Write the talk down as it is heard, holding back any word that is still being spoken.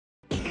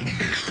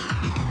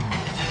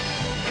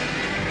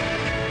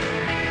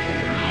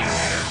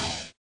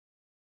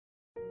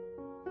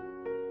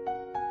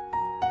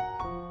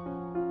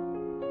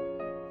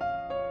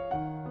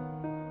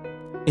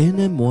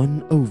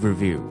NM1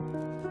 Overview.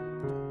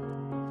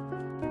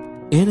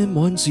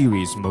 NM1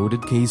 series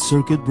molded case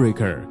circuit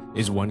breaker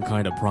is one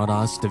kind of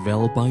products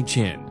developed by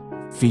CHINT,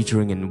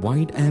 featuring in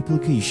wide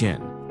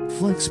application,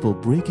 flexible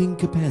braking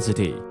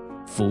capacity,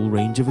 full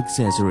range of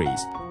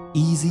accessories,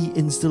 easy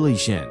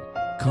installation,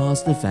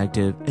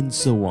 cost-effective, and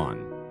so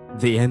on.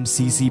 The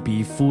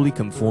MCCB fully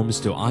conforms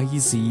to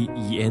IEC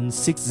EN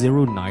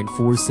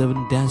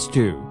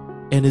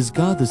 60947-2 and has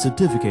got the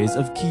certificates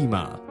of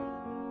KEMA,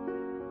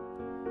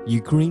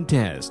 Ukraine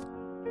Test,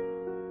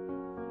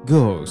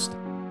 Ghost,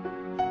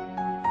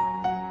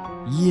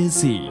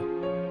 ESC,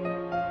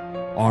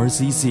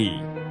 RCC,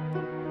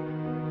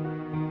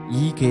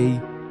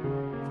 EK,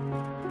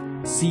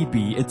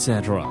 CB,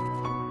 etc.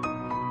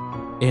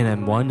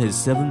 NM1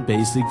 has 7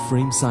 basic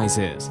frame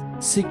sizes: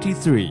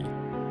 63,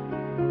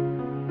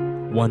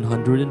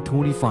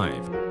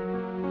 125,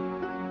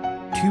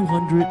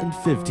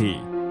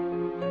 250,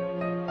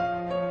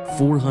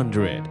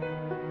 400,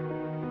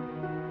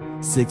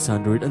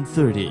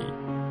 630,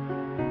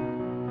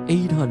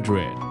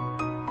 800,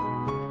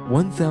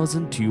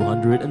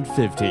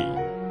 1250,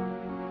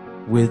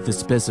 with the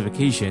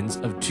specifications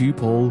of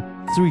 2-pole,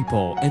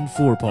 3-pole, and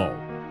 4-pole.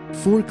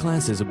 4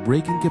 classes of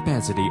braking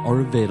capacity are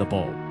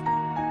available: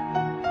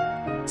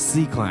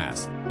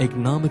 C-Class,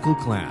 Economical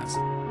Class;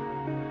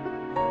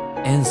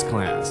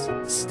 S-Class,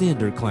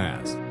 Standard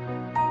Class;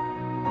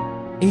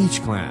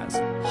 H-Class,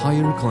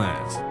 Higher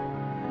Class;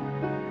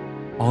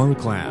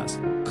 R-Class,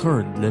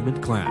 Current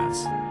Limit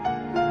Class.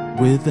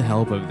 With the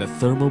help of the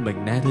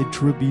thermomagnetic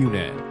trip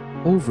unit,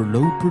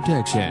 overload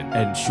protection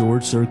and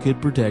short circuit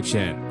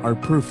protection are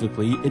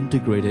perfectly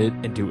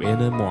integrated into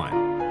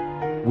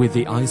NM1. With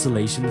the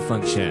isolation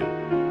function,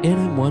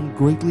 NM1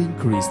 greatly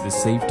increased the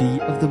safety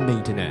of the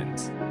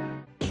maintenance.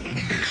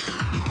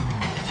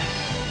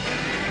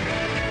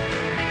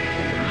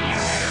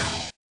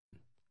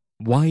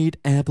 Wide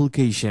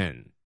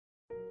application.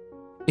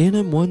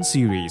 NM1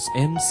 series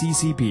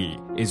MCCB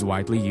is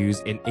widely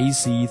used in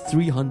AC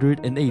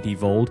 380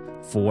 volt,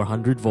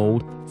 400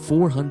 volt,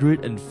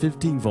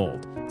 415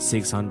 volt,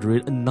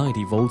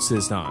 690 volt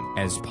system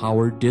as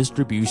power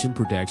distribution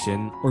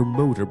protection or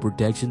motor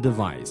protection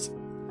device,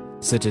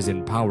 such as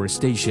in power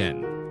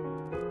station,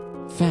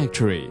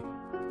 factory,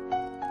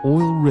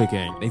 oil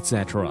rigging,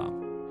 etc.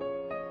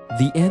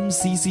 The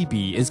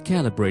MCCB is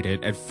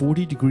calibrated at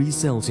 40 degrees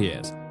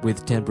Celsius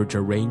with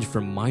temperature range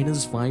from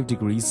 -5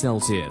 degrees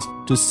Celsius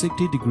to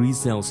 60 degrees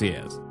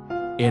Celsius.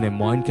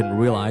 NM1 can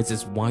realize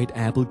its wide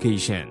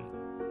application.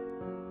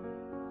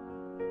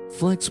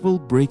 Flexible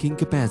braking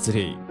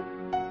capacity.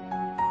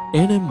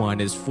 NM1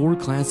 has 4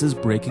 classes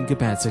braking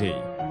capacity: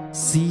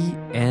 C,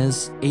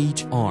 S,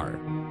 H, R,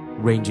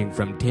 ranging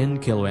from 10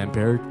 kA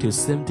to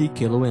 70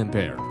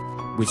 kA,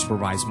 which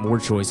provides more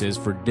choices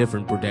for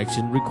different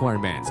protection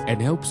requirements and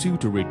helps you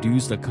to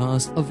reduce the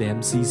cost of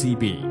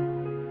MCCB.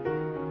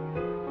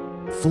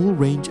 Full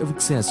range of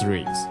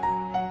accessories.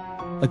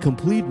 A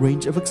complete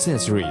range of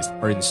accessories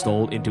are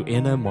installed into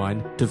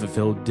NM1 to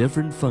fulfill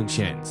different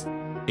functions,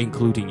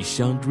 including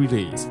shunt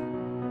release,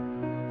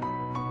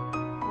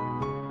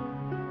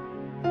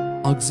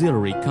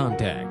 auxiliary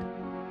contact,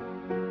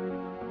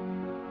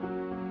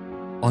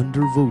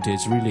 under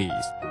voltage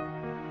release,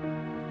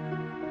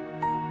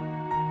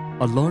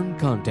 alarm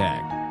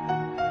contact,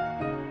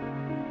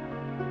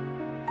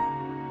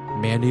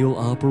 manual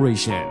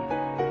operation,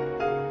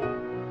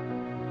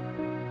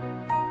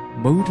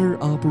 motor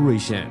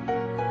operation,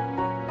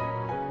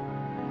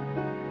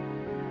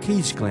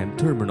 cage clamp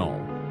terminal,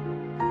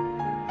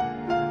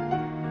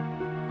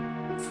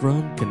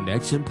 front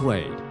connection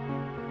plate,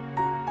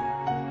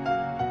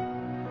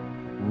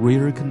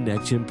 rear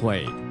connection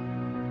plate,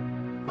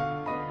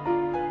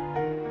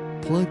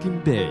 plug-in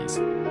base,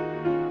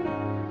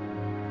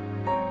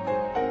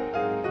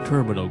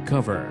 terminal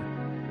cover,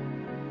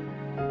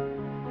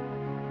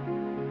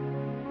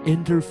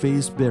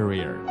 interface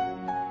barrier.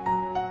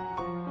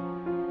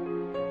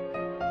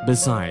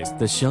 Besides,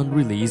 the shunt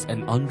release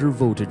and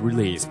undervoltage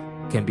release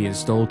can be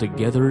installed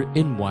together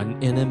in one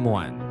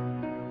NM1.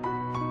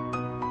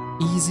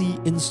 Easy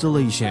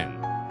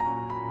installation.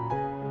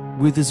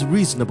 With its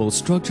reasonable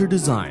structure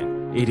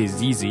design, it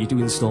is easy to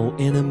install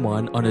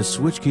NM1 on a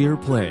switchgear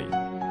plate.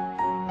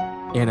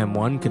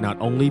 NM1 can not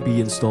only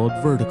be installed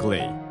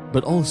vertically,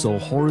 but also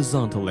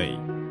horizontally,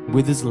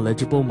 with its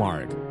legible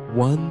mark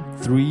 1,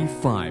 3,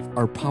 5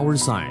 are power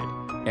side,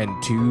 and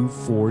 2,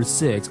 4,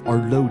 6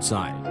 are load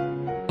side.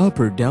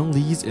 Up-or-down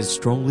leads is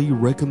strongly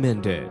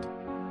recommended.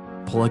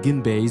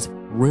 Plug-in base,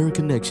 rear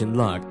connection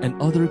lock,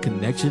 and other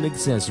connection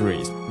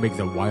accessories make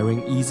the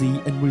wiring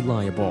easy and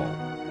reliable.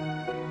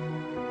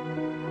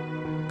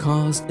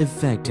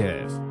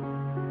 Cost-effective.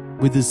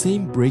 With the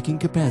same braking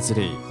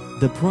capacity,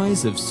 the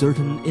price of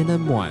certain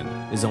NM1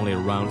 is only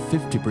around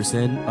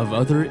 50% of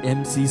other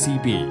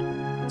MCCB.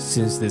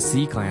 Since the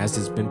C-Class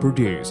has been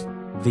produced,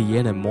 the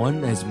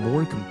NM1 has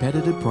more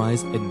competitive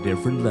price in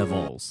different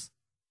levels.